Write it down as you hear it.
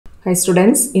Hi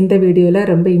students, in the video la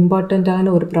ரொம்ப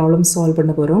இம்பார்ட்டன்ட்டான ஒரு problem solve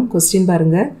பண்ண போறோம். क्वेश्चन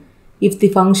பாருங்க. If the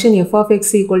function f of x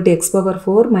equal to x power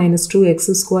 4 minus 2x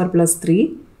square plus 3,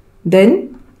 then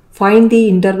find the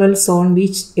intervals on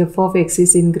which f of x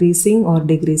is increasing or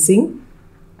decreasing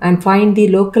and find the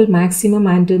local maximum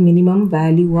and minimum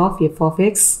value of f of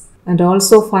x and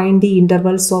also find the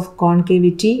intervals of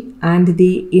concavity and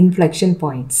the inflection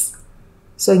points.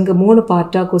 So இங்க மூணு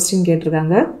பார்ட்டா question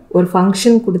கேட்டிருக்காங்க. ஒரு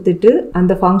function கொடுத்துட்டு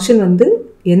அந்த function வந்து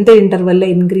எந்த இன்டர்வல்ல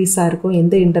increase ஆயிருக்கும்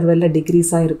எந்த இன்டர்வல்ல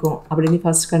டிக்ரீஸ் ஆயிருக்கும் அப்படினு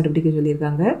ஃபர்ஸ்ட் கண்டுபிடிக்க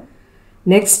சொல்லிருக்காங்க.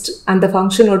 நெக்ஸ்ட் அந்த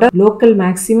ஃபங்க்ஷனோட local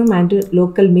maximum and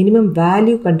local minimum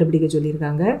value கண்டுபிடிக்க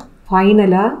சொல்லிருக்காங்க.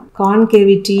 ஃபைனலா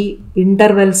கான்கேவிட்டி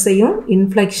இன்டர்வல்ஸையும்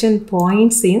இன்ஃப்ளெக்ஷன்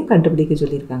பாயிண்ட்ஸையும் கண்டுபிடிக்க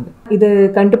சொல்லியிருக்காங்க. இதை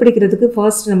கண்டுபிடிக்கிறதுக்கு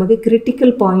ஃபர்ஸ்ட் நமக்கு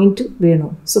கிரிட்டிக்கல் பாயிண்ட்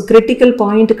வேணும். ஸோ கிரிட்டிக்கல்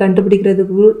பாயிண்ட்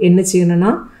கண்டுபிடிக்கிறதுக்கு என்ன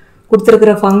செய்யணும்னா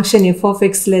கொடுத்துருக்கிற function f of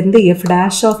xலேருந்து f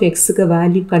dash of xக்கு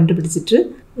value கண்டுபிடிச்சிட்டு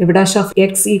f dash of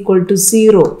x equal to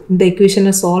 0 இந்த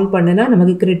equationனை சால்வ் பண்ணுனா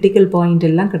நமக்கு கிரிட்டிக்கல் பாயிண்ட்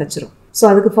எல்லாம் கிடைச்சிரும். ஸோ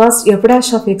அதுக்கு first f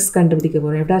dash of x கண்டுபிடிக்க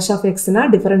போகிறோம். f dash of xனா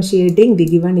differentiating the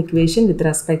given equation with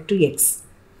respect to x.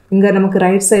 இங்கே நமக்கு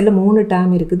ரைட் சைடில் 3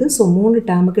 டேர்ம் இருக்குது. ஸோ 3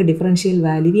 டேர்முக்கு டிஃபரன்ஷியல்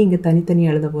வேல்யூ இங்கே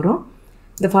தனித்தனியாக எழுத போகிறோம்.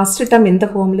 இந்த ஃபர்ஸ்ட் டேர்ம் எந்த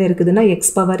ஃபார்மில் இருக்குதுன்னா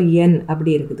x பவர் n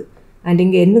அப்படி இருக்குது. அண்ட்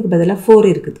இங்கே n-க்கு பதிலாக 4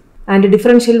 இருக்குது. And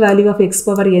differential value of x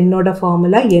power n oda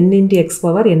formula n into x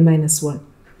power n minus 1.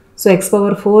 So x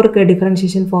power 4 க்கு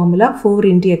differentiation formula 4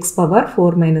 into x power 4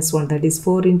 minus 1, that is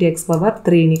 4 into x power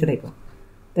 3 ni கிடைக்கும்.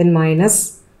 Then minus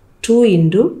 2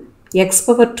 into x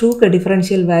power 2 க்கு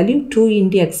differential value 2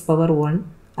 into x power 1.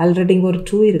 Already இங்க ஒரு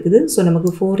 2 இருக்குது. So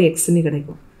நமக்கு 4x ni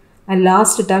கிடைக்கும். And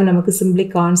last term நமக்கு simply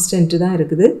constant தான்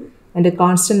இருக்குது. And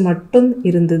constant மட்டும்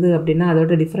இருந்தது அப்படின்னா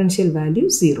அதோட differential value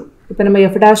 0. இப்போ நம்ம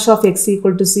f dash of x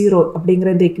equal to 0 அப்படிங்கிற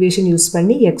இந்த equation யூஸ்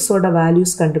பண்ணி x ஓட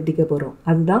values கண்டுபிடிக்க போகிறோம்.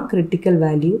 அதுதான் critical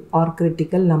value or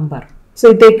critical number. So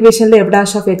இந்த equationல f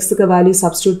dash of xக்கு value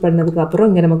substitute பண்ணதுக்கு அப்புறம்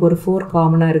இங்கே நமக்கு ஒரு 4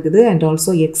 காமனாக இருக்குது and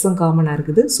also xம் காமனாக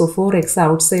இருக்குது. ஸோ 4x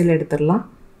அவுட் சைடில் எடுத்துடலாம்.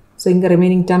 ஸோ இங்கே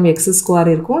ரிமைனிங் டேர்ம் x ஸ்கொயர்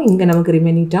இருக்கும், இங்கே நமக்கு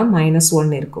ரிமைனிங் டேர்ம்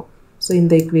 -1 இருக்கும். ஸோ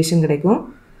இந்த equation கிடைக்கும்.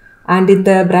 அண்ட்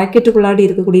இந்த ப்ராக்கெட்டுக்குள்ளாடி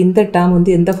இருக்கக்கூடிய இந்த டேர்ம்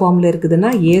வந்து எந்த ஃபார்மில் இருக்குதுன்னா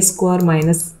a square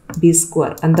minus b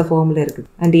square அந்த ஃபார்மில் இருக்குது.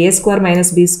 And a square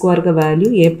minus b ஸ்கொயருக்கு value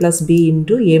a plus b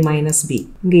into a minus b.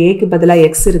 இங்கே ஏக்கு பதிலாக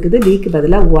x இருக்குது, பிக்கு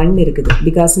பதிலாக 1 இருக்குது.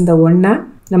 பிகாஸ் இந்த 1-ஐ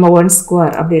நம்ம 1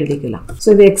 ஸ்கொயர் அப்படி எழுதிக்கலாம். ஸோ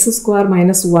இது x ஸ்கொயர்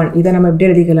மைனஸ் 1 இதை நம்ம எப்படி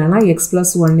எழுதிக்கலாம்னா x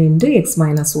plus 1 into x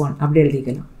minus 1 அப்படி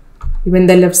எழுதிக்கலாம். இப்போ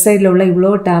இந்த லெஃப்ட் சைடில் உள்ள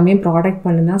இவ்வளோ டேர்மையும் ப்ராடக்ட்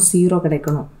பண்ணுனா 0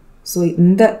 கிடைக்கணும். ஸோ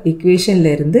இந்த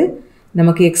இக்குவேஷன்லேருந்து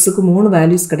நமக்கு எக்ஸுக்கு 3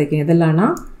 வேல்யூஸ் கிடைக்கும். எதெல்லாம்னா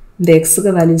இந்த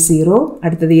எக்ஸுக்கு வேல்யூ 0,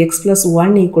 அடுத்தது x ப்ளஸ்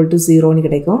 1 ஈக்குவல் டு 0ன்னு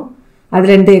கிடைக்கும்.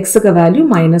 அதில் இந்த எக்ஸுக்கு வேல்யூ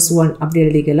 -1 அப்படி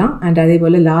எழுதிக்கலாம். அண்ட் அதே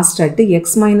போல் லாஸ்ட் அடுத்து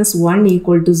x மைனஸ் 1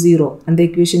 ஈக்குவல் டு 0 அந்த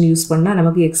இக்குவேஷன் யூஸ் பண்ணால்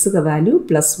நமக்கு எக்ஸுக்கு வேல்யூ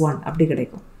 +1 அப்படி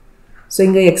கிடைக்கும். ஸோ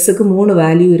இங்கே எக்ஸுக்கு 3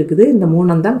 வேல்யூ இருக்குது. இந்த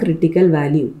 3 தான் critical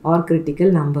value or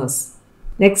critical numbers.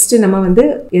 Next நம்ம வந்து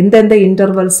எந்தெந்த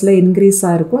இன்டர்வல்ஸில் இன்க்ரீஸ்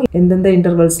ஆகிருக்கும் எந்தெந்த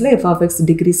இன்டர்வல்ஸில் f of x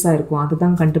டிக்ரீஸ் ஆகிருக்கும்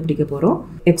அதுதான் கண்டுபிடிக்க போகிறோம்.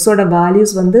 எக்ஸோட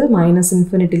வேல்யூஸ் வந்து -∞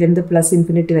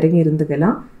 +∞ வரைக்கும்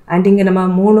இருந்துக்கலாம். அண்ட் இங்கே நம்ம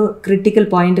 3 கிரிட்டிக்கல்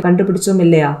பாயிண்ட் கண்டுபிடிச்சோம்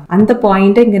இல்லையா, அந்த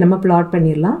பாயிண்ட்டை இங்கே நம்ம பிளாட்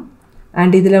பண்ணிடலாம்.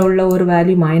 அண்ட் இதில் உள்ள ஒரு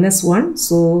வேல்யூ -1.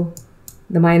 ஸோ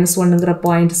இந்த -1ங்கிற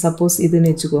பாயிண்ட் சப்போஸ்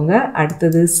இதுன்னு வச்சுக்கோங்க.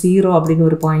 அடுத்தது 0 அப்படின்னு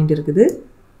ஒரு பாயிண்ட் இருக்குது.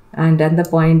 அண்ட் அந்த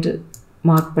பாயிண்ட்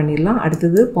மார்க் பண்ணிடலாம்.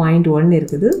 அடுத்தது 0.1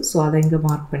 இருக்குது. ஸோ அதை இங்கே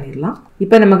மார்க் பண்ணிடலாம்.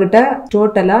 இப்போ நம்மக்கிட்ட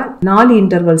டோட்டலாக 4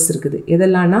 இன்டர்வல்ஸ் இருக்குது.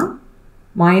 எதெல்லாம்னா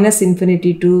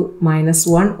 -∞ to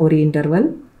 -1 ஒரு இன்டர்வல்,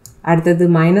 அடுத்தது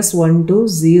 -1 to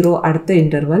 0 அடுத்த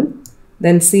இன்டர்வல்,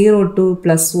 தென் 0 to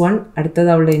 +1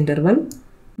 அடுத்தது உள்ள இன்டர்வல்,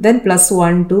 தென்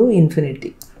 +1 to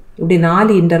 ∞. இப்படி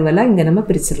 4 இன்டர்வலாக இங்கே நம்ம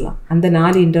பிரிச்சிடலாம். அந்த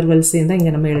 4 இன்டர்வல்ஸையும் தான்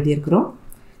இங்கே நம்ம எழுதியிருக்கிறோம்.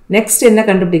 நெக்ஸ்ட் என்ன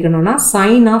கண்டுபிடிக்கணும்னா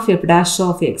sign of f dash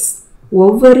of x.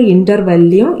 ஒவ்வொரு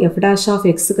இன்டர்வல்லையும் f dash of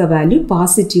xக்கு வேல்யூ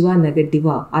பாசிட்டிவா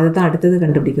நெகட்டிவா அதை தான் அடுத்தது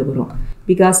கண்டுபிடிக்க போகிறோம்.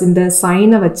 பிகாஸ் இந்த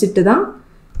சைனை வச்சுட்டு தான்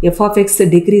f of x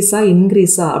டிக்ரீஸா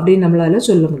இன்க்ரீஸா அப்படின்னு நம்மளால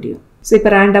சொல்ல முடியும். ஸோ இப்போ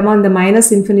ரேண்டமாக இந்த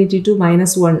 -∞ to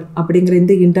 -1 அப்படிங்கிற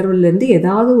இந்த இன்டர்வல்லேருந்து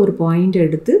ஏதாவது ஒரு பாயிண்ட்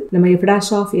எடுத்து நம்ம f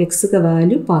dash of xக்கு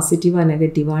வேல்யூ பாசிட்டிவா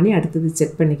நெகட்டிவான்னு அடுத்தது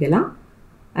செக் பண்ணிக்கலாம்.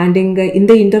 அண்ட் இங்கே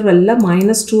இந்த இன்டர்வலில்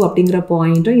 -2 அப்படிங்கிற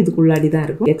பாயிண்ட்டும் இதுக்குள்ளாடி தான்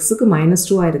இருக்கும். எக்ஸுக்கு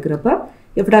 -2 இருக்கிறப்ப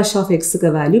f dash of xக்கு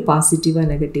வேல்யூ பாசிட்டிவா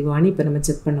நெகட்டிவான்னு இப்போ நம்ம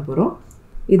செக் பண்ண போகிறோம்.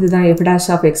 இதுதான் f dash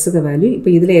of xக்கு வேல்யூ. இப்போ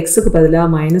இதில் எக்ஸுக்கு பதிலாக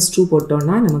 -2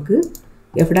 போட்டோம்னா நமக்கு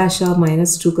f dash of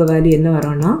 -2க்கு வேல்யூ என்ன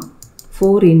வரும்னா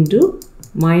 4 into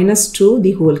 -2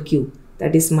 the whole cube,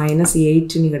 that is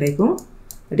 -8ன்னு கிடைக்கும்.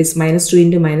 that is -2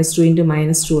 into -2 into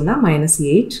 -2னா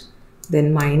 -8, then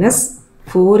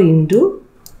 -4 into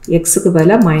xக்கு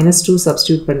பதிலா -2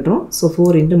 substitute பண்றோம். So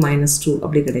 4 into -2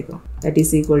 அப்படி கிடைக்கும். That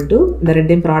is equal to இந்த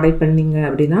ரெண்டையும் ப்ராடக்ட் பண்ணீங்க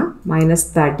அப்படின்னா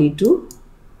 -32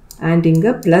 and இங்க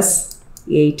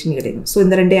 +8 னு கிடைக்கும். So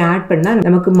இந்த ரெண்டையும் ஆட் பண்ணா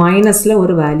நமக்கு மைனஸ்ல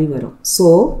ஒரு வேல்யூ வரும். So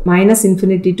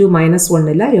 -infinity to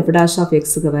 -1ல f dash of x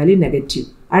க்கு வேல்யூ நெகட்டிவ்.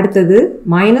 அடுத்தது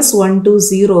 -1 to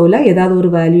 0ல ஏதாவது ஒரு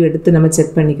வேல்யூ எடுத்து நம்ம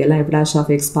செக் பண்ணிக்கலாம் f dash of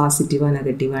x பாசிட்டிவா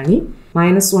நெகட்டிவா நீ.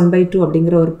 -1/2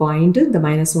 அப்படிங்கிற ஒரு பாயிண்ட் இந்த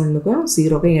 -1க்கும்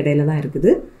 0க்கும் இடையில தான்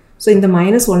இருக்குது. ஸோ இந்த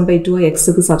 -1/2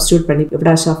 எக்ஸுக்கு சப்ஸ்டியூட் பண்ணி f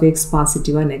dash of x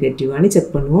பாசிட்டிவா நெகட்டிவானு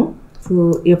செக் பண்ணுவோம். So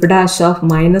f dash of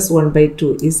 -1/2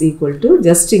 is equal to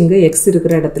just இங்கே எக்ஸ்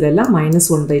இருக்கிற இடத்துல எல்லாம்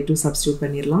 -1/2 சப்ஸ்டியூட்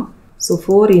பண்ணிடலாம். So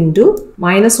 4 into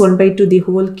 -1/2 the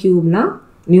whole கியூப்னா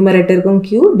நியூமரேட்டருக்கும் q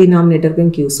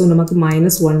டினாமினேட்டருக்கும் q. So நமக்கு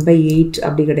 -1/8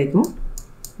 அப்படி கிடைக்கும்.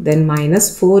 தென்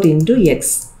 -4 into x,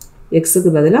 எக்ஸுக்கு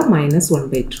பதிலாக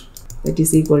 -1/2. that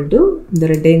is equal to இந்த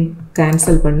ரெண்டையும்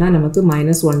கேன்சல் பண்ணால் நமக்கு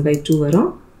 -1/2 வரும்.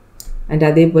 அண்ட்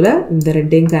அதே போல் இந்த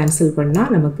ரெண்டையும் கேன்சல் பண்ணால்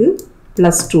நமக்கு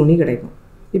 +2 கிடைக்கும்.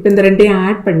 இப்போ இந்த ரெண்டையும்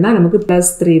ஆட் பண்ணால் நமக்கு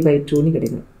 +3/2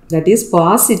 கிடைக்கும். தட் இஸ்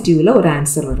பாசிட்டிவில் ஒரு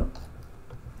ஆன்சர் வரும்.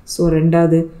 ஸோ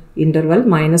ரெண்டாவது இன்டர்வல்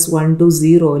 -1 to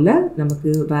 0ல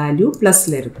நமக்கு வேல்யூ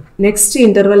ப்ளஸில் இருக்குது. நெக்ஸ்ட்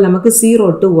இன்டர்வல் நமக்கு 0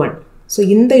 to 1. ஸோ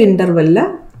இந்த இன்டர்வலில்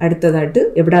அடுத்ததாட்டு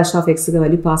f dash of xக்கு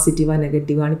வேல்யூ பாசிட்டிவாக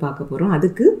நெகட்டிவானு பார்க்க போகிறோம்.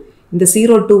 அதுக்கு இந்த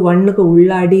 0 to 1க்கு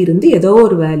உள்ளாடி இருந்து ஏதோ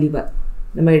ஒரு வேல்யூவை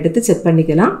நம்ம எடுத்து செக்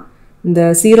பண்ணிக்கலாம். இந்த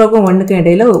 0க்கும் 1க்கும்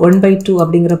இடையில 1/2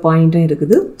 அப்படிங்கிற பாயிண்ட்டும்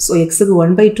இருக்குது. ஸோ எக்ஸுக்கு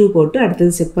 1/2 போட்டு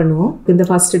அடுத்தது செக் பண்ணுவோம். இந்த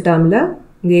ஃபர்ஸ்ட் டேர்மில்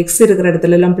இங்கே எக்ஸ் இருக்கிற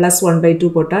இடத்துல எல்லாம் +1/2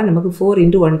 போட்டால் நமக்கு 4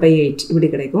 into 1/8 இப்படி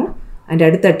கிடைக்கும். அண்ட்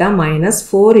அடுத்த டேர்ம்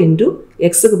 -4 into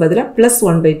எக்ஸுக்கு பதிலாக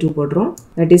 +1/2 போடுறோம்.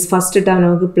 தட் இஸ் ஃபர்ஸ்ட் டேர்ம்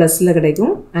நமக்கு ப்ளஸில்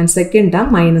கிடைக்கும் அண்ட் செகண்ட்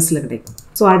டேர்ம் மைனஸில் கிடைக்கும்.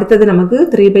 ஸோ அடுத்தது நமக்கு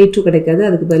 3/2 கிடைக்காது,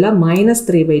 அதுக்கு பதிலாக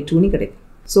 -3/2 கிடைக்கும்.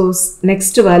 ஸோ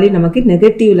நெக்ஸ்ட் வேல்யூ நமக்கு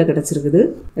நெகட்டிவ்ல கிடச்சிருக்குது.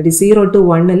 That is 0 to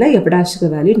 1ல f dash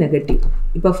value negative.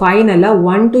 இப்போ ஃபைனலாக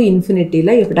 1 to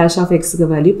infinity-ல f dash of xக்கு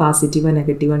value பாசிட்டிவாக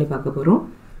நெகட்டிவானு பார்க்க போகிறோம்.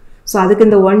 ஸோ அதுக்கு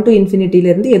இந்த 1 to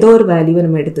infinity-லேருந்து ஏதோ ஒரு வேல்யூவை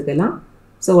நம்ம எடுத்துக்கலாம்.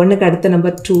 ஸோ 1க்கு அடுத்த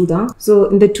நம்பர் 2 தான். ஸோ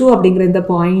இந்த 2 அப்படிங்கிற இந்த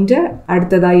பாயிண்ட்டை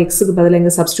அடுத்ததாக எக்ஸுக்கு பதிலாக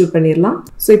இங்கே சப்ஸ்டியூட் பண்ணிடலாம்.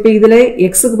 ஸோ இப்போ இதில்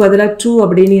எக்ஸுக்கு பதிலாக 2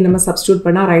 அப்படின்னு நம்ம சப்ஸ்டியூட்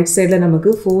பண்ணால் ரைட் சைடில்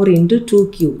நமக்கு 4 into 2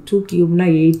 cube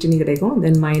 8 கிடைக்கும்.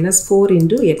 தென் -4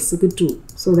 into எக்ஸுக்கு 2.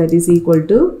 So that is equal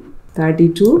to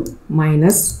 32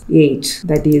 - 8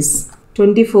 that is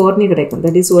 24 கிடைக்கும்.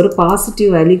 தட் இஸ் ஒரு பாசிட்டிவ்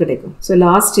வேல்யூ கிடைக்கும். ஸோ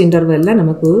லாஸ்ட் இன்டர்வெல்ல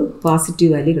நமக்கு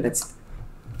பாசிட்டிவ் வேல்யூ கிடைச்சி.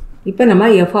 இப்போ நம்ம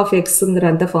f of xங்கிற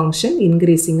அந்த ஃபங்க்ஷன்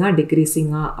இன்க்ரீஸிங்காக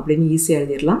டிக்ரீஸிங்காக அப்படின்னு ஈஸியாக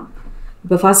எழுதிடலாம்.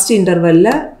 இப்போ first இன்டர்வலில்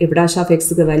f dash of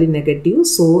xக்கு value negative.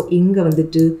 So இங்கே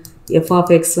வந்துட்டு f of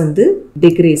x வந்து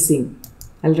டிக்ரீஸிங்.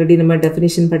 ஆல்ரெடி நம்ம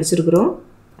டெஃபினிஷன் படிச்சிருக்கிறோம்.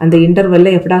 அந்த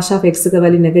இன்டர்வலில் f dash of xக்கு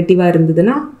வேல்யூ நெகட்டிவாக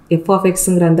இருந்ததுன்னா f of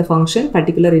xங்கிற அந்த ஃபங்க்ஷன்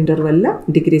பர்டிகுலர் இன்டர்வலில்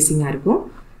டிக்ரீஸிங்காக இருக்கும்.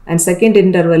 And second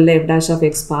இன்டர்வலில் f dash of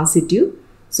x positive.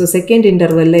 So second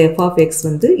இன்டர்வலில் f of x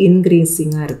வந்து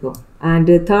இன்க்ரீஸிங்காக இருக்கும்.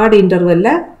 And third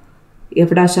இன்டர்வலில்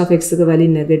f dash of xக்கு value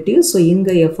negative. So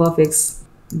இங்கே f of x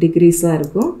டிக்ரீஸாக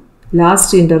இருக்கும்.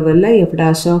 Last இன்டர்வலில் f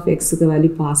dash of xக்கு value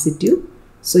positive.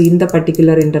 So இந்த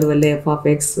particular இன்டர்வலில் f of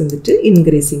x வந்துட்டு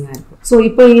இன்க்ரீஸிங்காக இருக்கும். So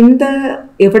இப்போ இந்த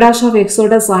f dash of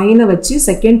xோட சைனை வச்சு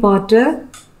செகண்ட் பார்ட்டை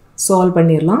சால்வ்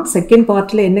பண்ணிடலாம். செகண்ட்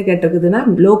பார்ட்டில் என்ன கேட்டிருக்குதுன்னா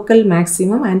local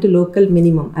maximum and local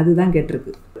minimum அதுதான்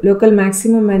கேட்டிருக்கு. லோக்கல்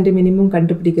மேக்ஸிமம் அண்ட் மினிமம்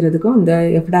கண்டுபிடிக்கிறதுக்கும் இந்த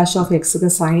f dash of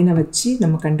xக்கு சைனை வச்சு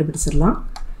நம்ம கண்டுபிடிச்சிடலாம்.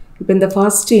 இப்போ இந்த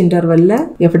ஃபர்ஸ்ட் இன்டர்வலில்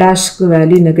f dash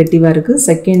வேல்யூ நெகட்டிவாக இருக்குது,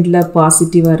 செகண்டில்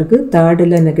பாசிட்டிவாக இருக்குது,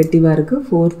 தேர்டில் நெகட்டிவாக இருக்குது,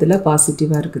 ஃபோர்த்தில்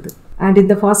பாசிட்டிவாக இருக்குது. அண்ட்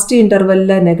இந்த ஃபர்ஸ்ட்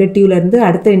இன்டர்வலில் நெகட்டிவ்லேருந்து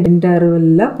அடுத்த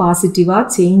இன்டர்வலில் பாசிட்டிவாக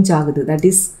சேஞ்ச் ஆகுது. That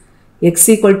is x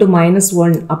equal to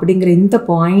 -1 அப்படிங்கிற இந்த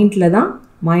பாயிண்டில் தான்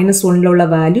 -1ல் உள்ள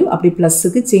வேல்யூ அப்படி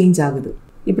ப்ளஸுக்கு சேஞ்ச் ஆகுது.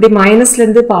 இப்படி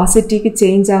மைனஸ்லேருந்து பாசிட்டிவ்க்கு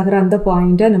சேஞ்ச் ஆகிற அந்த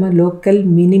பாயிண்ட்டை நம்ம லோக்கல்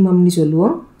மினிமம்னு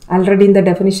சொல்லுவோம். ஆல்ரெடி இந்த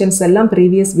டெஃபினிஷன்ஸ் எல்லாம்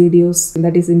previous videos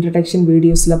that is introduction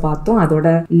வீடியோஸில் பார்த்தோம். அதோட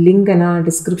லிங்கை நான்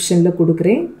டிஸ்கிரிப்ஷனில்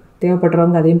கொடுக்குறேன்,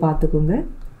 தேவைப்படுறவங்க அதையும் பார்த்துக்கோங்க.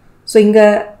 ஸோ இங்கே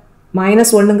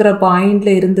 -1ங்கிற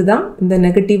பாயிண்டில் இருந்து தான் இந்த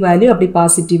நெகட்டிவ் வேல்யூ அப்படி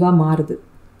பாசிட்டிவாக மாறுது.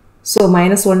 So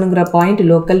 -1ங்கிற point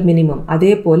local minimum.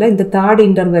 அதே போல் இந்த தேர்ட்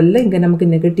இன்டர்வலில் இங்கே நமக்கு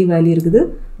நெகட்டிவ் வேல்யூ இருக்குது,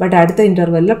 பட் அடுத்த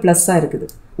இன்டர்வலில் ப்ளஸ்ஸாக இருக்குது.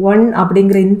 1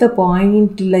 அப்படிங்கிற இந்த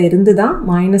பாயிண்டில் இருந்து தான்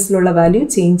மைனஸில் உள்ள வேல்யூ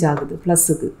சேஞ்ச் ஆகுது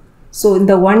ப்ளஸுக்கு. ஸோ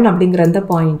இந்த 1 அப்படிங்கிற அந்த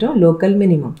பாயிண்ட்டும் லோக்கல்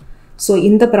மினிமம். ஸோ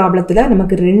இந்த ப்ராப்ளத்தில்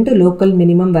நமக்கு 2 லோக்கல்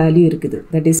மினிமம் வேல்யூ இருக்குது.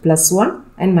 That is +1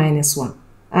 and -1.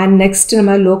 And next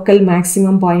நம்ம லோக்கல்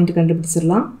மேக்ஸிமம் பாயிண்ட்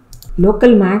கண்டுபிடிச்சிடலாம்.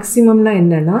 லோக்கல் மேக்ஸிமம்னா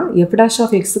என்னென்னா f dash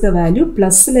of xக்கு வேல்யூ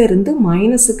ப்ளஸில் இருந்து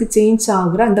மைனஸுக்கு சேஞ்ச்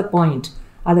ஆகுற அந்த பாயிண்ட்,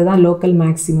 அதை தான் லோக்கல்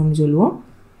மேக்ஸிமம்னு சொல்லுவோம்.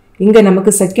 இங்கே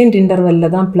நமக்கு செகண்ட்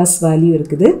இன்டர்வலில் தான் ப்ளஸ் வேல்யூ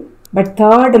இருக்குது, பட்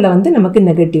தேர்டில் வந்து நமக்கு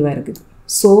நெகட்டிவாக இருக்குது.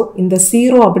 ஸோ இந்த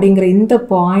 0 அப்படிங்கிற இந்த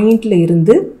பாயிண்டில்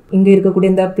இருந்து இங்கே இருக்கக்கூடிய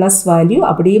இந்த ப்ளஸ் வேல்யூ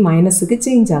அப்படியே மைனஸுக்கு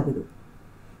சேஞ்ச் ஆகுது.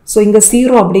 ஸோ இங்கே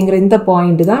 0 அப்படிங்கிற இந்த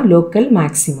பாயிண்ட் தான் லோக்கல்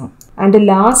மேக்ஸிமம். அண்டு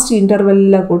லாஸ்ட்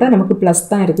இன்டர்வலில் கூட நமக்கு ப்ளஸ்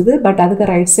தான் இருக்குது, பட் அதுக்கு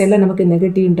ரைட் சைடில் நமக்கு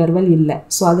நெகட்டிவ் இன்டர்வல் இல்லை.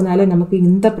 ஸோ அதனால நமக்கு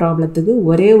இந்த ப்ராப்ளத்துக்கு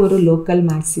ஒரே ஒரு லோக்கல்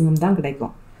மேக்ஸிமம் தான்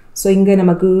கிடைக்கும். ஸோ இங்கே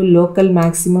நமக்கு லோக்கல்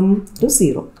மேக்ஸிமம் டு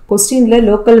 0. கொஸ்டினில்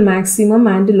local maximum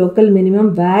and local minimum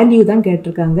value தான்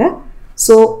கேட்டிருக்காங்க.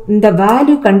 ஸோ இந்த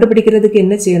வேல்யூ கண்டுபிடிக்கிறதுக்கு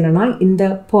என்ன செய்யணும்னா, இந்த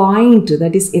பாயிண்ட்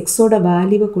தட் இஸ் எக்ஸோட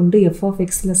வேல்யூவை கொண்டு எஃப் ஆஃப்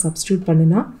எக்ஸில் சப்ஸ்டியூட்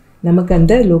பண்ணினா நமக்கு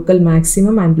அந்த local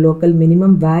maximum and local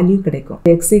minimum value கிடைக்கும்.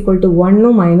 எக்ஸ் ஈக்குவல் டு 1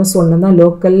 -1 தான்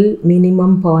லோக்கல்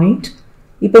மினிமம் பாயிண்ட்.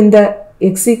 இப்போ இந்த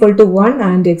X equal to 1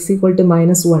 and X equal to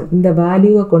 -1 இந்த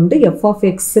வேல்யூவை கொண்டு எஃப் ஆஃப்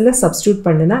எக்ஸில் சப்ஸ்டியூட்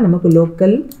பண்ணினா நமக்கு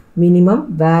லோக்கல் மினிமம்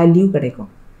வேல்யூ கிடைக்கும்.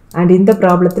 அண்ட் இந்த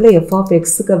ப்ராப்ளத்தில் எஃப் ஆஃப்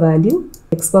எக்ஸுக்கு வேல்யூ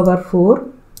x⁴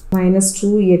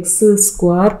 -2x²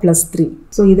 + 3.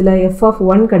 ஸோ இதில் எஃப் ஆஃப்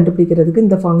 1 கண்டுபிடிக்கிறதுக்கு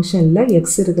இந்த ஃபங்க்ஷனில்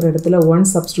எக்ஸ் இருக்கிற இடத்துல 1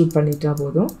 சப்ஸ்டியூட் பண்ணிட்டா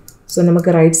போதும். ஸோ நமக்கு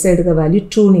ரைட் சைடுக்கு வேல்யூ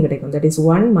 2னு கிடைக்கும். தட் இஸ்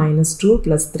 1 - 2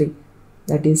 + 3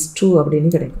 தட் இஸ் 2 அப்படின்னு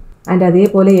கிடைக்கும். அண்ட் அதே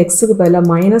போல் எக்ஸுக்கு பதிலாக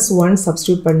 -1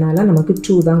 சப்ஸ்டியூட் பண்ணாலும் நமக்கு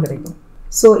 2 தான் கிடைக்கும்.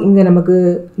 ஸோ இங்கே நமக்கு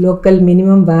லோக்கல்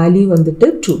மினிமம் வேல்யூ வந்துட்டு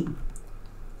 2.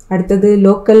 அடுத்தது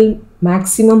லோக்கல்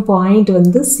மேக்ஸிமம் பாயிண்ட்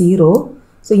வந்து 0.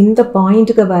 ஸோ இந்த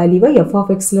பாயிண்ட்டுக்கு வேல்யூவை எஃப்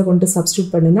ஆஃப் எக்ஸில் கொண்டு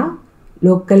சப்ஸ்டியூட் பண்ணினா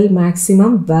லோக்கல்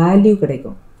மேக்ஸிமம் வேல்யூ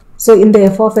கிடைக்கும். ஸோ இந்த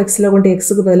எஃப் ஆஃப் எக்ஸில் கொண்டு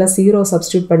எக்ஸுக்கு பதிலாக 0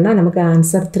 சப்ஸ்டியூட் பண்ணால் நமக்கு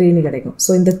ஆன்சர் 3னு கிடைக்கும்.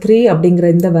 ஸோ இந்த 3 அப்படிங்கிற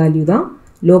இந்த வேல்யூ தான்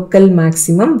லோக்கல்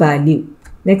மேக்ஸிமம் வேல்யூ.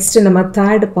 நெக்ஸ்ட்டு நம்ம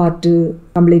தேர்ட் பார்ட்டு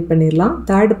கம்ப்ளீட் பண்ணிடலாம்.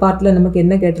 தேர்ட் பார்ட்டில் நமக்கு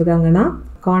என்ன கேட்டிருக்காங்கன்னா,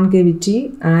 கான்கேவிட்டி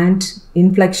அண்ட்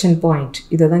இன்ஃப்ளெக்ஷன் பாயிண்ட்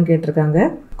இதை தான் கேட்டிருக்காங்க.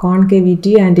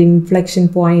 கான்கேவிட்டி அண்ட் இன்ஃப்ளெக்ஷன்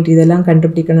பாயிண்ட் இதெல்லாம்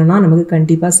கண்டுபிடிக்கணும்னா நமக்கு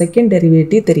கண்டிப்பாக செகண்ட்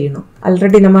டெரிவேட்டிவ் தெரியணும்.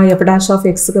 ஆல்ரெடி நம்ம f' ஆஃப்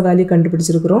எக்ஸுக்கு வேல்யூ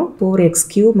கண்டுபிடிச்சிருக்கிறோம்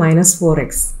 4x³ -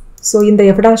 4x. ஸோ இந்த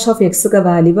f' ஆஃப் எக்ஸுக்கு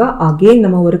வேல்யூவை அகெயின்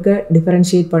நம்ம ஒருக்க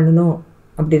டிஃபரன்ஷியேட் பண்ணணும்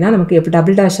அப்படின்னா நமக்கு f'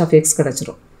 ஆஃப் எக்ஸ்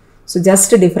கிடச்சிரும். So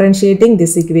just differentiating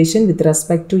this equation with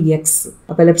respect to X.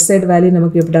 அப்போ லெஃப்ட் சைடு வேல்யூ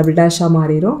நமக்கு f''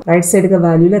 மாறிடும். ரைட் சைடுக்கு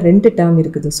வேல்யூவில் 2 டேர்ம்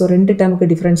இருக்குது. ஸோ 2 டேர்முக்கு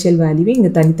டிஃபரன்ஷியல் வேல்யூவை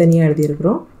இங்கே தனித்தனியாக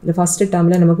எழுதியிருக்கிறோம். இல்லை ஃபஸ்ட்டு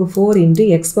டேர்மில் நமக்கு 4 ×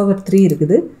 x⁻³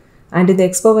 இருக்குது. அண்ட் இந்த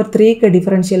x⁻3க்கு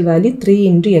differential value 3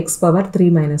 ×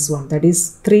 x⁻³ - 1 that is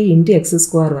 3 × x²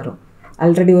 வரும்.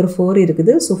 ஆல்ரெடி ஒரு 4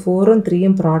 இருக்குது. ஸோ 4ம்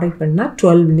 3ம் ப்ராடக்ட் பண்ணால்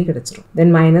 12ன்னு கிடச்சிரும்.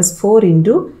 தென் -4 ×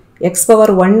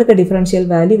 x⁻1க்கு differential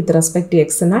value with respect to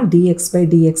எக்ஸ்னா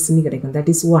dx/dxன்னு கிடைக்கும். That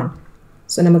is 1.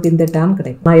 ஸோ நமக்கு இந்த டேர்ம்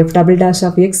கிடைக்கும். f''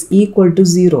 of X equal to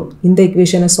 0 இந்த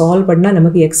இக்குவேஷனை சால்வ் பண்ணால்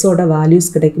நமக்கு எக்ஸோட வேல்யூஸ்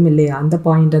கிடைக்கும் இல்லையா, அந்த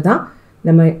பாயிண்ட்டை தான்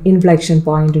நம்ம இன்ஃப்ளெக்ஷன்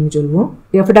பாயிண்ட்னு சொல்லுவோம்.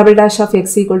 f'' of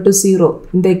X equal to 0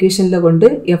 இந்த இக்குவேஷனில் கொண்டு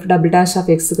f''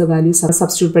 ஆஃப் எக்ஸுக்கு வேல்யூ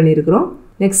சப்ஸ்டியூட் பண்ணியிருக்கிறோம்.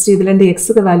 நெக்ஸ்ட் இதுலேருந்து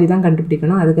எக்ஸுக்கு வேல்யூ தான்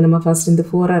கண்டுபிடிக்கணும். அதுக்கு நம்ம ஃபர்ஸ்ட் இந்த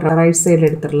 4 ரைட் சைடில்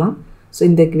எடுத்துடலாம். ஸோ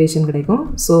இந்த இக்குவேஷன் கிடைக்கும்.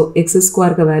 ஸோ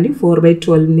x² வேல்யூ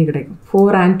 4/12ன்னு கிடைக்கும்.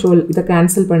 4 and 12 இதை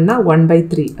கேன்சல் பண்ணால்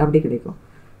 1/3 அப்படி கிடைக்கும்.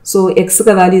 ஸோ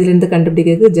எக்ஸுக்கு வேல்யூ இதுலேருந்து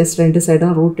கண்டுபிடிக்கிறதுக்கு ஜஸ்ட் 2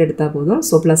 சைடும் ரூட் எடுத்தால் போதும்.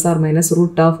 ஸோ +or-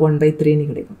 √1/3ன்னு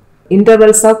கிடைக்கும்.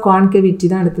 இன்டர்வல்ஸ் ஆஃப் கான்கேவிட்டி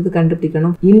தான் அடுத்தது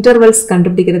கண்டுபிடிக்கணும். இன்டர்வல்ஸ்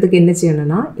கண்டுபிடிக்கிறதுக்கு என்ன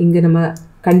செய்யணும்னா, இங்கே நம்ம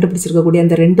கண்டுபிடிச்சிருக்கக்கூடிய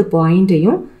அந்த 2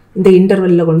 பாயிண்ட்டையும் இந்த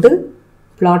இன்டர்வலில் கொண்டு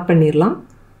பிளாட் பண்ணிடலாம்.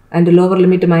 And lower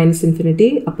limit -∞,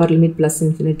 upper limit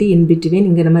 +∞. In between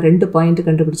இங்கே நம்ம 2 பாயிண்ட்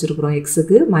கண்டுபிடிச்சிருக்கிறோம்.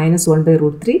 எக்ஸுக்கு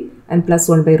 -1/√3 அண்ட்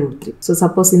 +1/√3. ஸோ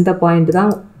சப்போஸ் இந்த பாயிண்ட்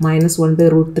தான்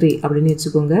 -1/√3 அப்படின்னு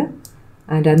வச்சுக்கோங்க.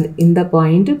 அண்ட் இந்த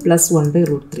பாயிண்ட்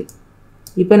 +1/√3.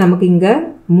 இப்போ நமக்கு இங்கே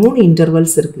 3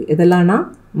 இன்டர்வல்ஸ் இருக்குது. எதெல்லாம்னா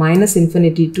 -∞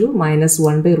 to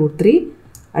 -1/√3,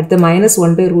 அடுத்த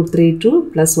 -1/√3 to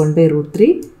 +1/√3,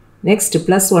 நெக்ஸ்ட்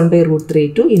 +1/√3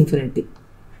 to ∞.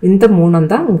 இந்த 3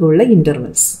 தான் இங்கே உள்ள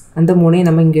இன்டர்வல்ஸ். அந்த 3ஐயும்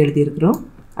நம்ம இங்கே எழுதியிருக்கிறோம்.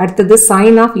 அடுத்தது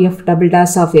sign of f''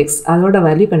 of X அதோட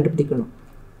வேல்யூ கண்டுபிடிக்கணும்.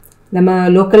 நம்ம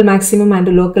local maximum and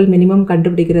local minimum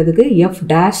கண்டுபிடிக்கிறதுக்கு f'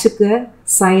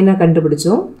 சைனை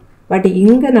கண்டுபிடிச்சோம். பட்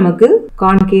இங்கே நமக்கு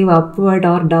concave upward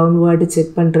R downward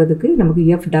check பண்ணுறதுக்கு நமக்கு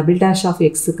f'' ஆஃப்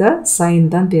எக்ஸுக்கு சைன்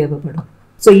தான் தேவைப்படும்.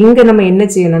 ஸோ இங்கே நம்ம என்ன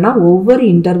செய்யணும்னா, ஒவ்வொரு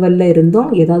இன்டர்வலில் இருந்தும்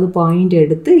ஏதாவது பாயிண்ட்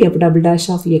எடுத்து f''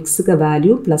 ஆஃப் எக்ஸுக்கு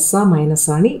வேல்யூ ப்ளஸ்ஸா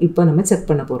மைனஸானு இப்போ நம்ம செக்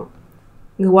பண்ண போகிறோம்.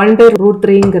 இங்கே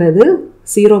 1/√3ங்கிறது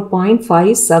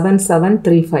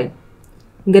 0.57735.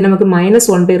 இங்கே நமக்கு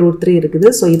 -1/√3 இருக்குது.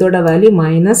 ஸோ இதோட வேல்யூ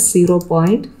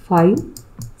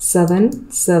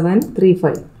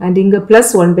 -0.57735 அண்ட் இங்கே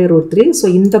 +1/√3. ஸோ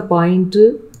இந்த பாயிண்ட்டு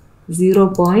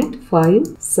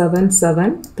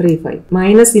 0.57735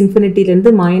 -∞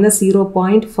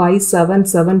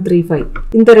 -0.57735.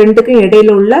 இந்த ரெண்டுக்கும் இடையில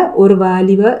உள்ள ஒரு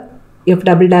வேல்யூவை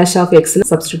f'' ஆஃப் எக்ஸில்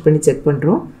சப்ஸ்டியூட் பண்ணி செக்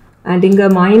பண்ணுறோம். அண்ட் இங்கே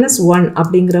 -1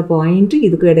 அப்படிங்கிற பாயிண்ட்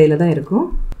இதுக்கு இடையில தான் இருக்கும்.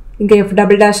 இங்கே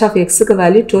f'' ஆஃப் எக்ஸுக்கு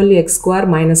value 12x²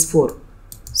 - 4.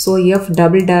 So f''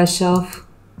 of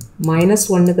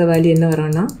 -1க்கு வேல்யூ என்ன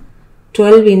வரும்னா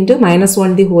 12 into minus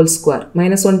 1 the whole square.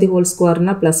 Minus 1 the whole square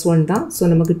na plus 1 தான். So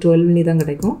நமக்கு 12 நீ தான்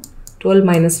கிடைக்கும். 12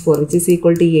 minus 4 which is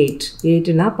equal to 8. 8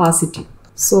 na positive.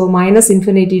 So minus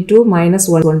infinity to minus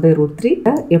 1 by root 3.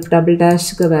 F double dash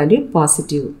க்கு value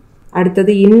positive.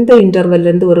 அடுத்தது இந்த இன்டர்வல்ல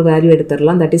இருந்து ஒரு value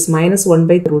எடுத்துறலாம். that is minus 1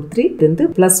 by root 3 இருந்து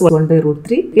plus 1 by root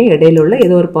 3 இடையில உள்ள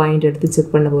ஏதோ ஒரு பாயிண்ட் எடுத்து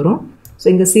செக் பண்ண போறோம். ஸோ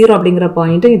இங்கே 0 அப்படிங்கிற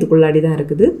பாயிண்ட்டும் இதுக்குள்ளாடி தான்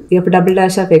இருக்குது. எஃப் டபுள்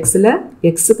டேஷ் ஆஃப் எக்ஸில்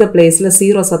எக்ஸுக்கு பிளேஸில்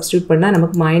 0 சப்ஸ்டியூட் பண்ணால்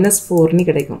நமக்கு -4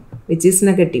 கிடைக்கும் விச் இஸ்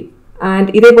நெகட்டிவ். அண்ட்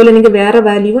இதே போல் நீங்கள் வேறு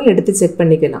வேல்யூவும் எடுத்து செக்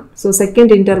பண்ணிக்கலாம். ஸோ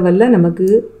செகண்ட் இன்டர்வலில் நமக்கு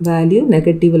வேல்யூ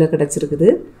நெகட்டிவில் கிடச்சிருக்குது.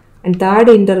 அண்ட் தேர்ட்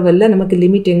இன்டர்வலில் நமக்கு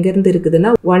லிமிட் எங்கேருந்து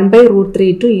இருக்குதுன்னா 1 by root 3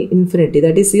 to infinity,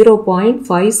 that is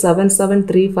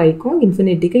 0.57735க்கும்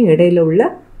இன்ஃபினிட்டிக்கும் இடையில உள்ள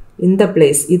இந்த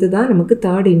பிளேஸ் இதுதான் நமக்கு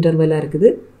தேர்ட் இன்டர்வலாக இருக்குது.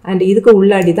 அண்ட் இதுக்கு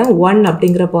உள்ளாடி தான் 1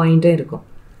 அப்படிங்கிற பாயிண்ட்டும் இருக்கும்.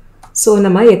 ஸோ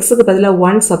நம்ம எக்ஸுக்கு பதிலாக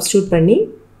 1 சப்ஸ்டியூட் பண்ணி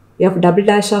எஃப் டபுள்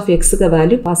டேஷ் ஆஃப் எக்ஸுக்கு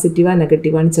வேல்யூ பாசிட்டிவாக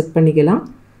நெகட்டிவான்னு செக் பண்ணிக்கலாம்.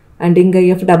 அண்ட் இங்கே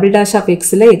எஃப் டபுள் டேஷ் ஆஃப்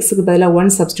எக்ஸில் எக்ஸுக்கு பதிலாக 1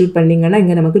 சப்ஸ்டியூட் பண்ணிங்கன்னா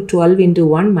இங்கே நமக்கு 12 into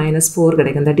 1 minus 4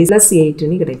 கிடைக்கும். தட் இஸ்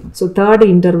 +8ன்னு கிடைக்கும். ஸோ தேர்ட்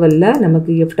இன்டர்வலில்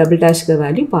நமக்கு எஃப் டபுள் டேஷ்க்கு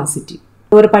வேல்யூ பாசிட்டிவ்.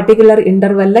 ஒரு particular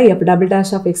இன்டர்வலில் F double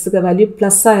dash of எக்ஸுக்கு வேல்யூ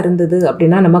ப்ளஸ்ஸாக இருந்தது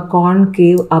அப்படின்னா நம்ம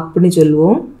கான்கேவ் அப்னு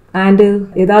சொல்லுவோம். அண்டு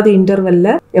ஏதாவது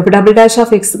இன்டர்வலில் எஃப் டபுள் டேஷ்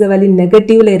ஆஃப் எக்ஸுக்கு வேல்யூ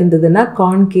நெகட்டிவில் இருந்ததுன்னா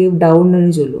கான்கேவ் டவுன்னு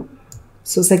சொல்லுவோம்.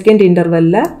 So second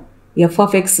இன்டர்வலில் F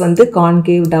of X வந்து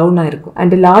கான்கேவ் டவுனாக இருக்கும்.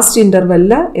 And last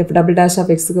இன்டர்வலில் F double dash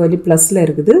of எக்ஸுக்கு வேல்யூ ப்ளஸில்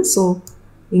இருக்குது. ஸோ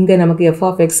இங்கே நமக்கு எஃப்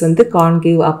ஆஃப் எக்ஸ் வந்து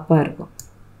கான்கேவ் அப்பாக இருக்கும்.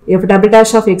 F double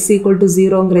dash of X equal to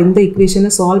 0ங்கிற இந்த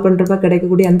இக்குவேஷனை சால்வ் பண்ணுறப்ப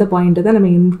கிடைக்கக்கூடிய அந்த பாயிண்ட்டு தான்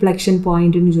நம்ம இன்ஃப்ளெக்ஷன்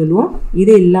பாயிண்ட்டுன்னு சொல்லுவோம்.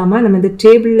 இது இல்லாமல் நம்ம இந்த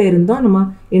டேபிளில் இருந்தோம் நம்ம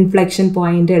இன்ஃப்ளெக்ஷன்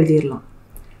பாயிண்ட்டு எழுதிடலாம்.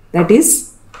 தட் இஸ்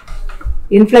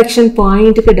இன்ஃப்ளெக்ஷன்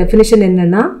பாயிண்ட்டுக்கு டெஃபினிஷன்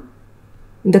என்னென்னா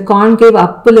இந்த கான்கேவ்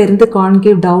அப்பில் இருந்து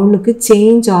கான்கேவ் டவுனுக்கு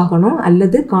சேஞ்ச் ஆகணும்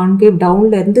அல்லது கான்கேவ்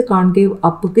டவுனில் இருந்து கான்கேவ்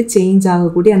அப்புக்கு சேஞ்ச்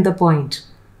ஆகக்கூடிய அந்த பாயிண்ட்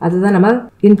அதுதான் நம்ம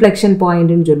இன்ஃப்ளெக்ஷன்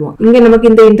பாயிண்ட்னு சொல்லுவோம். இங்கே நமக்கு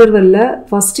இந்த இன்டர்வலில்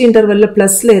ஃபர்ஸ்ட் இன்டர்வலில்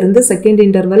ப்ளஸில் இருந்து செகண்ட்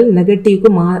இன்டர்வல்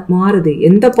நெகட்டிவ்க்கு மாறுது.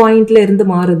 எந்த பாயிண்டில் இருந்து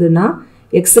மாறுதுன்னா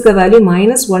எக்ஸுக்கு வேல்யூ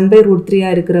 -1 by root 3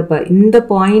 இருக்கிறப்ப இந்த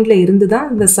பாயிண்ட்ல இருந்து தான்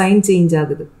இந்த சைன் சேஞ்ச்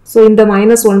ஆகுது. ஸோ இந்த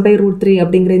 -1 by root 3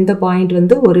 அப்படிங்கிற இந்த பாயிண்ட்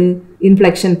வந்து ஒரு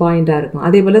இன்ஃப்ளெக்ஷன் பாயிண்டாக இருக்கும்.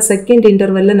 அதே போல் செகண்ட்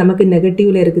இன்டர்வலில் நமக்கு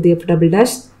நெகட்டிவ்ல இருக்குது F double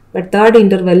dash, but third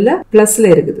இன்டர்வலில் ப்ளஸில்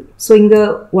இருக்குது. ஸோ இங்கே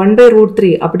 1 by root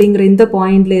 3 அப்படிங்கிற இந்த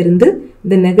பாயிண்ட்ல இருந்து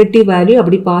இந்த நெகட்டிவ் வேல்யூ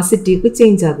அப்படி பாசிட்டிவ்க்கு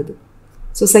சேஞ்ச் ஆகுது.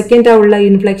 ஸோ செகண்டாக உள்ள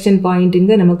இன்ஃப்ளெக்ஷன் பாயிண்ட்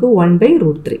இங்கே நமக்கு 1 by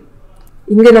root 3.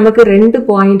 இங்கே நமக்கு 2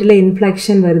 பாயிண்டில்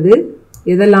இன்ஃப்ளெக்ஷன் வருது.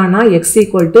 இதெல்லாம்னா X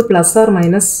equal to plus R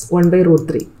minus 1 by root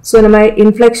 3. So நம்ம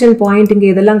இன்ஃப்ளெக்ஷன் பாயிண்ட் இங்கே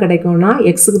இதெல்லாம் கிடைக்கும்னா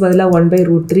எக்ஸுக்கு பதிலாக 1 by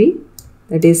root 3,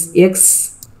 that is X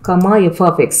comma F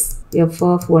of X, F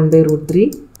of 1 by root 3.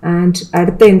 And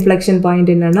அடுத்த இன்ஃப்ளெக்ஷன் பாயிண்ட்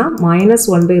என்னன்னா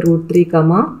 -1 by root 3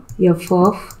 comma F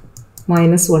of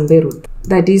 -1 by root 3.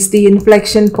 That is the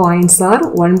inflection points are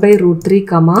 1 by root 3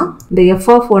 comma இந்த f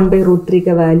of 1 by root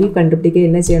 3க்கு value கண்டுபிடிக்க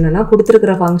என்ன செய்யணும்னா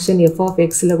கொடுத்துருக்கிற function f of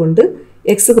xல கொண்டு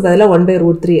xக்கு பதிலாக 1 by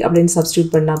root 3 அப்படின்னு சப்ஸ்டியூட்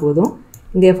பண்ணால் போதும்.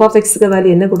 இங்கே f of xக்கு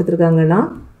வேல்யூ என்ன கொடுத்துருக்காங்கன்னா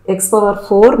x power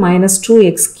 4 minus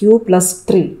 2x cube plus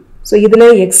 3. So இதில்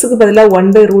எக்ஸுக்கு பதிலாக 1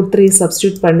 by root 3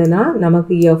 சப்ஸ்டியூட் பண்ணுனா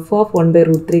நமக்கு f of 1 by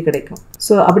root 3 கிடைக்கும்.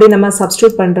 ஸோ அப்படி நம்ம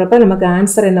சப்ஸ்டியூட் பண்ணுறப்ப நமக்கு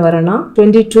ஆன்சர் என்ன வரும்னா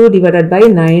 22 divided by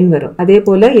 9 வரும். அதே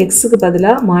போல் எக்ஸுக்கு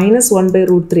பதிலாக -1 by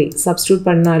root 3 சப்ஸ்டியூட்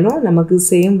பண்ணாலும் நமக்கு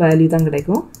சேம் வேல்யூ தான்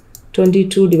கிடைக்கும்,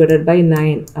 22 divided by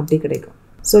 9 அப்படி கிடைக்கும்.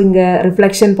 ஸோ இங்கே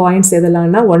reflection points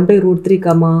எதெல்லாம்னா 1 by root 3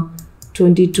 comma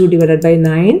 22 divided by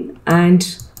 9 and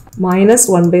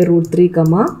 -1 by root 3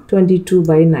 comma 22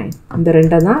 by 9. இந்த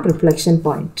ரெண்டை தான் ரிஃப்ளெக்ஷன்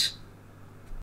பாயிண்ட்.